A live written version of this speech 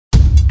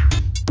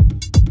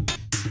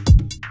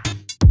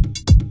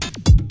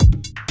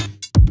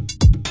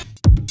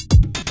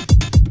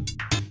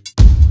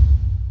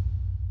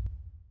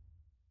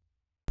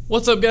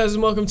What's up, guys,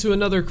 and welcome to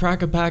another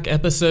Crack-a-Pack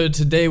episode.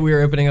 Today we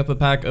are opening up a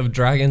pack of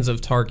Dragons of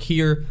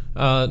Tarkir.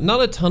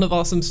 Not a ton of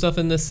awesome stuff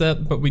in this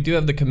set, but we do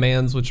have the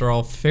commands, which are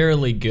all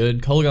fairly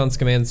good. Kolaghan's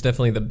command is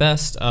definitely the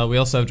best. We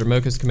also have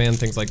Dramoka's command,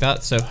 things like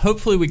that, so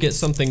hopefully we get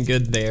something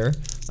good there.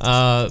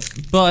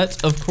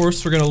 But, of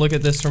course, we're going to look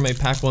at this from a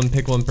pack one,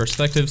 pick one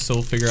perspective, so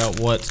we'll figure out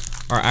what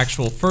our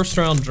actual first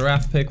round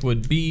draft pick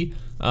would be.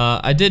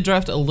 I did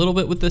draft a little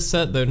bit with this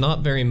set, though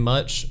not very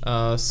much,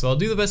 so I'll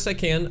do the best I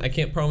can. I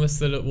can't promise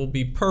that it will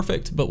be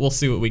perfect, but we'll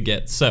see what we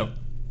get. So,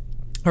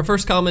 our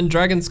first common,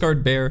 Dragon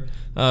Scarred Bear,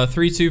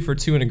 3-2 for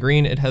 2 and a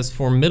green. It has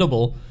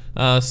Formidable,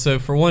 so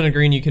for 1 and a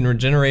green you can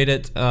regenerate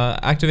it.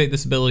 Activate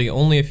this ability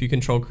only if you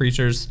control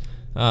creatures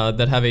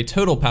that have a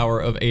total power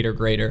of 8 or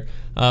greater.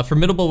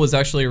 Formidable was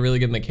actually a really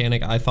good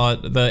mechanic, I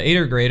thought. The 8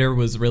 or greater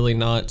was really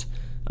not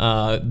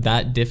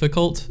that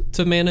difficult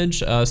to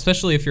manage,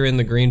 especially if you're in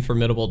the green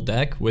Formidable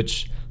deck,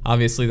 which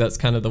obviously that's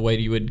kind of the way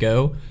you would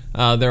go.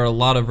 There are a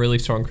lot of really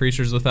strong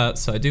creatures with that,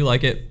 so I do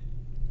like it.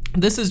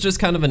 This is just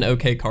kind of an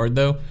okay card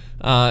though.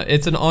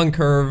 It's an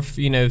on-curve,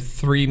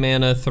 3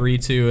 mana,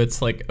 3-2, it's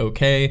like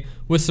okay,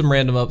 with some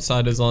random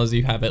upside as long as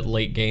you have it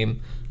late game.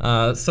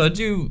 So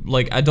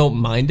I don't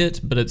mind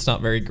it, but it's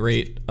not very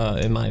great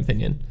in my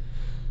opinion.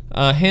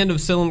 Hand of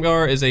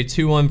Silumgar is a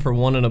 2-1 for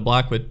 1 and a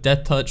black with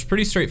Death Touch.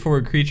 Pretty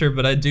straightforward creature,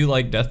 but I do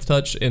like Death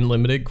Touch in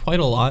Limited quite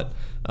a lot.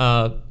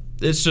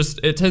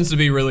 It tends to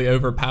be really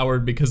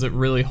overpowered because it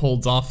really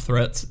holds off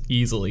threats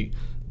easily.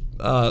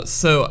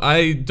 So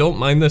I don't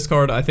mind this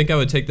card. I think I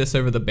would take this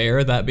over the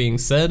bear. That being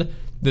said,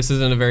 this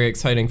isn't a very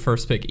exciting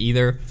first pick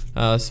either.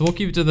 So we'll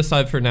keep it to the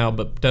side for now,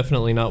 but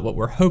definitely not what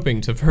we're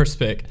hoping to first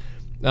pick.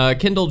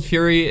 Kindled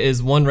Fury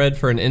is 1 red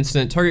for an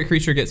instant. Target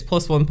creature gets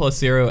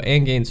 +1/+0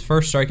 and gains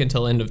first strike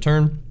until end of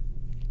turn.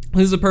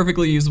 This is a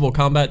perfectly usable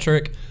combat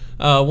trick.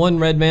 1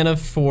 red mana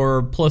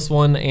for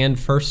 +1 and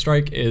first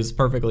strike is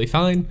perfectly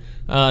fine.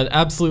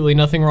 Absolutely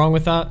nothing wrong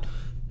with that.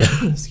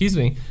 Excuse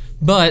me.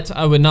 But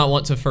I would not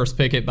want to first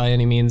pick it by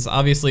any means.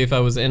 Obviously, if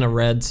I was in a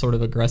red sort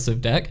of aggressive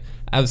deck,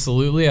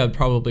 absolutely, I'd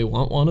probably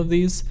want one of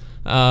these.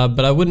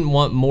 But I wouldn't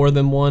want more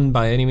than one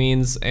by any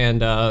means,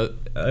 and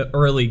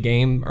early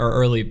game or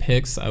early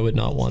picks, I would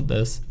not want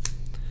this.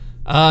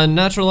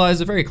 Naturalize,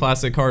 a very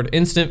classic card.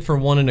 Instant for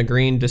 1 and a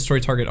green, destroy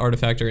target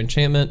artifact or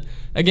enchantment.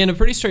 Again, a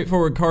pretty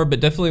straightforward card, but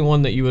definitely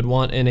one that you would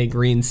want in a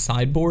green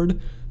sideboard.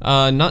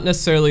 Not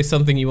necessarily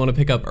something you want to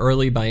pick up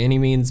early by any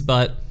means,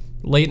 but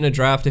late in a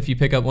draft, if you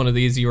pick up one of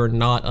these, you are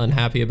not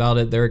unhappy about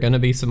it. There are going to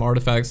be some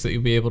artifacts that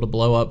you'll be able to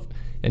blow up,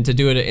 and to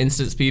do it at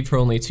instant speed for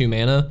only 2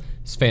 mana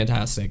is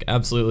fantastic.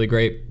 Absolutely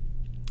great.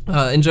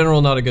 In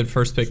general, not a good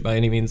first pick by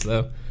any means,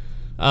 though.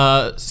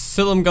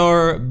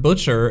 Silumgar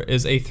Butcher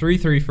is a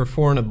 3-3 for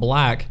 4 and a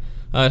black.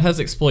 It has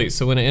exploit,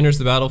 so when it enters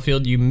the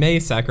battlefield, you may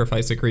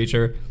sacrifice a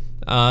creature.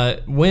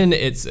 When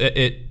it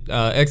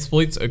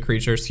exploits a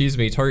creature,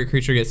 target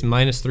creature gets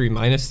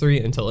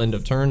 -3/-3 until end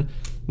of turn.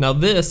 Now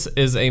this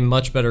is a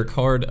much better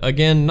card.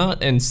 Again,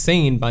 not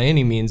insane by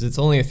any means. It's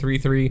only a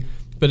 3-3,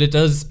 but it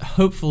does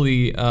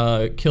hopefully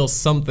kill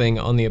something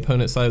on the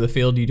opponent's side of the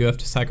field. You do have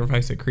to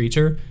sacrifice a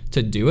creature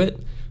to do it.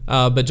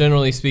 But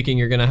generally speaking,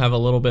 you're going to have a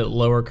little bit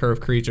lower curve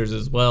creatures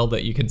as well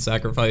that you can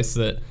sacrifice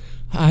that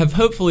have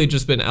hopefully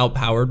just been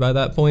outpowered by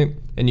that point,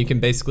 and you can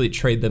basically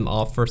trade them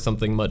off for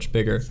something much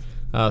bigger.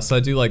 So I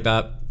do like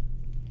that.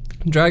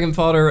 Dragon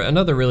Fodder,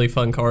 another really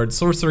fun card.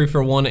 Sorcery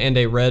for 1 and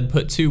a red,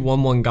 put 2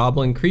 1/1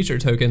 goblin creature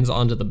tokens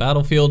onto the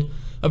battlefield.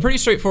 A pretty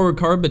straightforward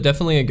card, but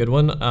definitely a good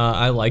one.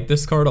 I like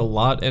this card a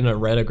lot in a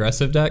red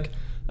aggressive deck.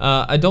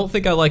 I don't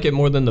think I like it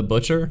more than the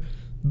Butcher,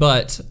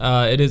 but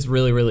it is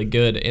really, really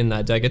good in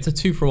that deck. It's a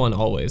 2-for-1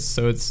 always,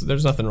 so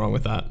there's nothing wrong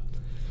with that.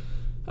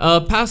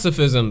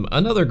 Pacifism,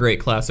 another great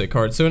classic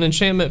card. So an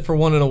enchantment for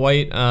 1 and a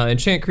white,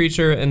 enchant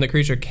creature, and the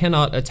creature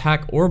cannot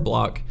attack or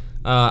block.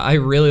 I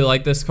really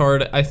like this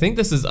card. I think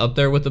this is up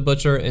there with the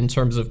Butcher in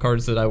terms of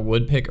cards that I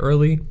would pick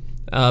early,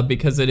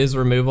 because it is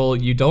removal.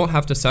 You don't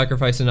have to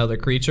sacrifice another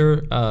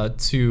creature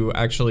to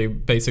actually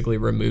basically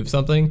remove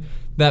something.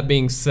 That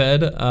being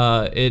said,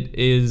 it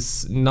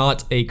is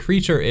not a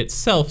creature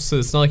itself, so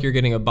it's not like you're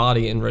getting a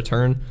body in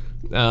return.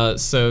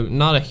 So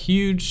not a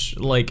huge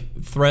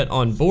threat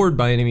on board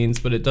by any means,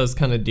 but it does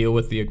kind of deal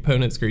with the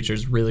opponent's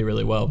creatures really,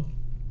 really well.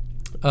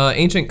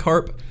 Ancient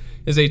Carp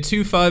is a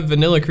 2/5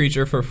 vanilla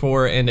creature for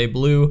 4 and a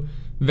blue.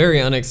 Very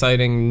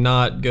unexciting,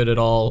 not good at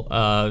all.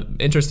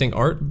 Interesting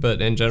art,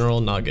 but in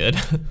general, not good.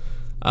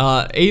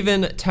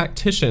 Aven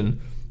Tactician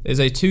is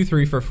a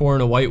 2/3 for 4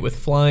 and a white with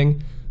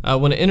flying.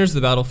 When it enters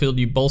the battlefield,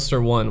 you bolster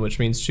 1, which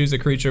means choose a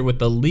creature with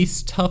the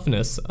least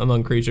toughness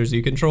among creatures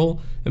you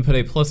control and put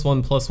a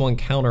 +1/+1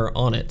 counter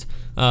on it.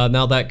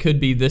 Now that could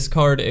be this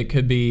card, it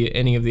could be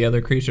any of the other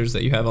creatures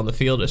that you have on the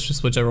field. It's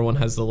just whichever one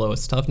has the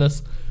lowest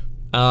toughness.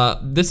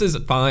 This is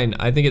fine.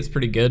 I think it's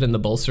pretty good in the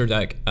bolster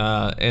deck,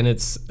 and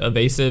it's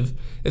evasive.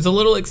 It's a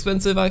little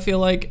expensive, I feel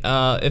like.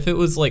 If it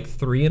was like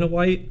 3 and a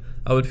white,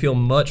 I would feel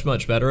much,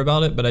 much better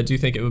about it, but I do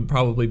think it would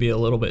probably be a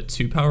little bit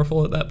too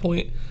powerful at that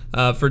point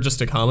for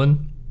just a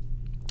common.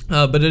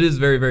 But it is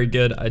very, very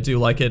good. I do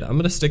like it. I'm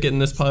going to stick it in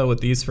this pile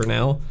with these for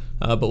now,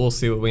 but we'll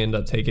see what we end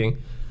up taking.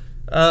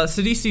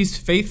 Sidisi's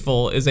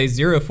Faithful is a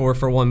 0/4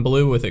 for 1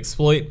 blue with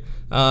Exploit.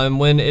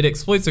 When it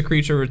exploits a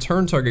creature,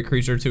 return target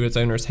creature to its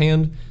owner's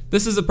hand.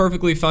 This is a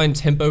perfectly fine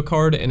tempo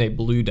card in a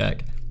blue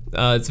deck.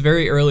 It's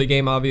very early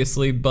game,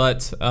 obviously,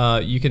 but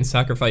you can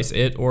sacrifice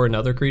it or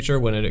another creature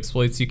when it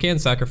exploits. You can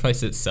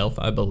sacrifice itself,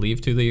 I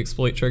believe, to the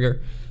exploit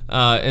trigger.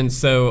 And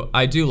so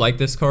I do like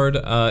this card.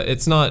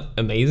 It's not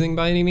amazing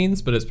by any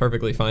means, but it's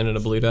perfectly fine in a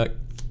blue deck.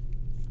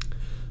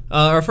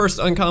 Our first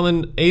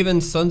uncommon, Aven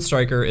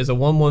Sunstriker, is a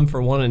 1/1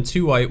 for 1 and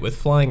 2 white with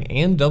flying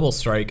and double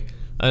strike.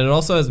 And it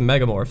also has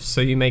Megamorph,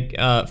 so you make,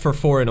 for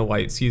 4 and a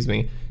white, excuse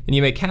me. And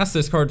you may cast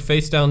this card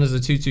face down as a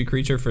 2/2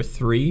 creature for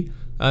 3,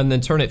 and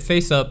then turn it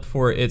face up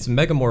for its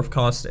Megamorph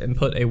cost and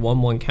put a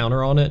 1/1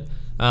 counter on it.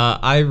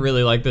 I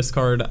really like this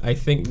card. I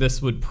think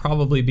this would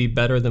probably be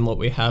better than what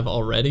we have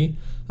already.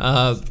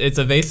 It's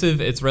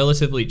evasive, it's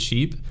relatively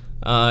cheap,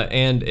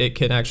 and it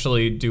can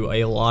actually do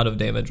a lot of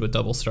damage with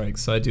double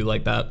strikes, so I do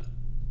like that.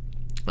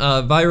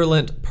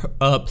 Virulent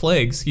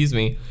Plague, excuse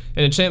me,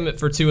 an enchantment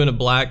for 2 and a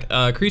black.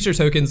 Creature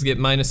tokens get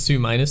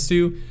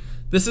 -2/-2.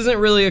 This isn't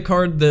really a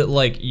card that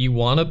like you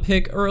want to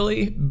pick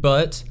early,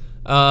 but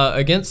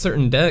against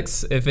certain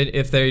decks,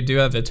 if they do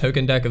have a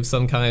token deck of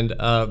some kind,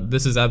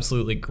 this is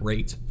absolutely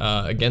great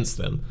against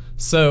them.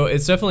 So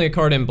it's definitely a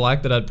card in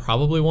black that I'd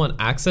probably want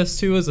access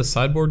to as a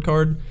sideboard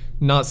card,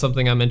 not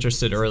something I'm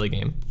interested early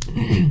game.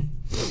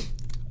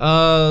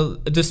 A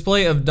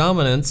Display of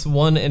Dominance,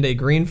 1 and a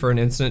green for an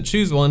instant.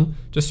 Choose one.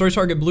 Destroy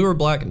target blue or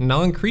black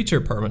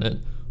non-creature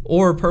permanent,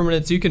 or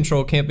permanents you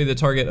control can't be the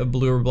target of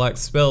blue or black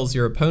spells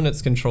your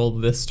opponents control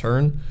this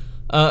turn.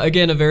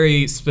 Again, a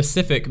very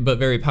specific but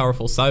very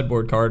powerful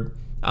sideboard card.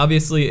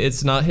 Obviously,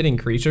 it's not hitting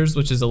creatures,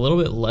 which is a little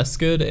bit less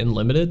good and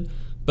limited,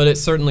 but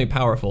it's certainly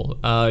powerful.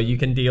 You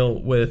can deal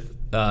with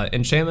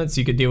enchantments,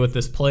 you could deal with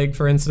this plague,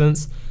 for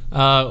instance,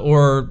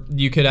 or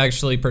you could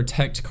actually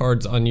protect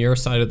cards on your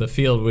side of the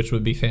field, which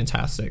would be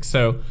fantastic.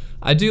 So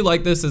I do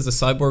like this as a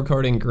sideboard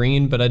card in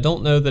green, but I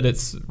don't know that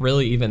it's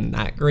really even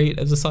that great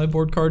as a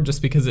sideboard card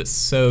just because it's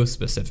so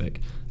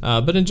specific.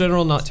 But in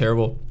general, not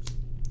terrible.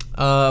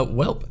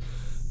 Welp.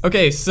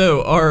 Okay,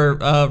 so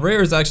our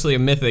rare is actually a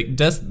mythic.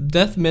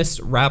 Death Mist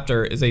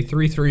Raptor is a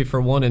 3/3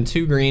 for 1 and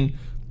 2 green.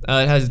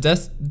 It has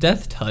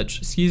Death Touch,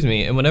 excuse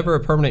me, and whenever a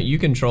permanent you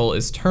control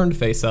is turned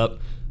face up,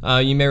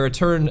 you may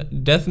return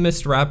Death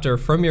Mist Raptor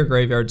from your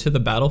graveyard to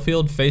the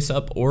battlefield face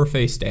up or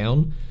face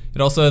down.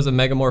 It also has a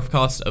Megamorph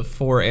cost of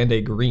 4 and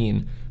a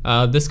green.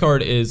 This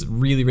card is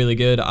really, really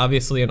good.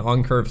 Obviously an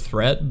on-curve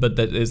threat, but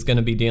that is going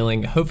to be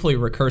dealing hopefully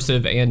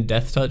recursive and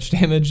Death Touch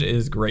damage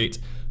is great.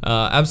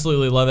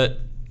 Absolutely love it.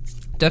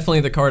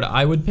 Definitely the card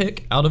I would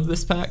pick out of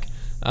this pack.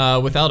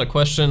 Without a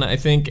question. I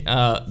think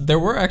there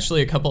were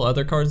actually a couple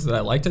other cards that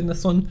I liked in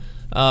this one,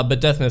 but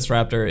Death Mist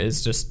Raptor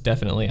is just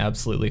definitely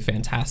absolutely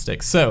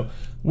fantastic. So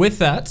with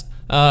that,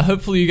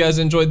 hopefully you guys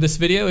enjoyed this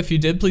video. If you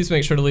did, please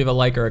make sure to leave a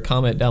like or a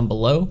comment down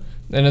below.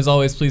 And as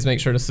always, please make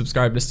sure to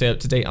subscribe to stay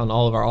up to date on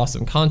all of our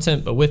awesome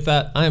content. But with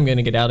that, I am going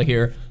to get out of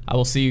here. I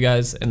will see you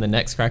guys in the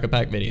next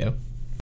Crack-A-Pack video.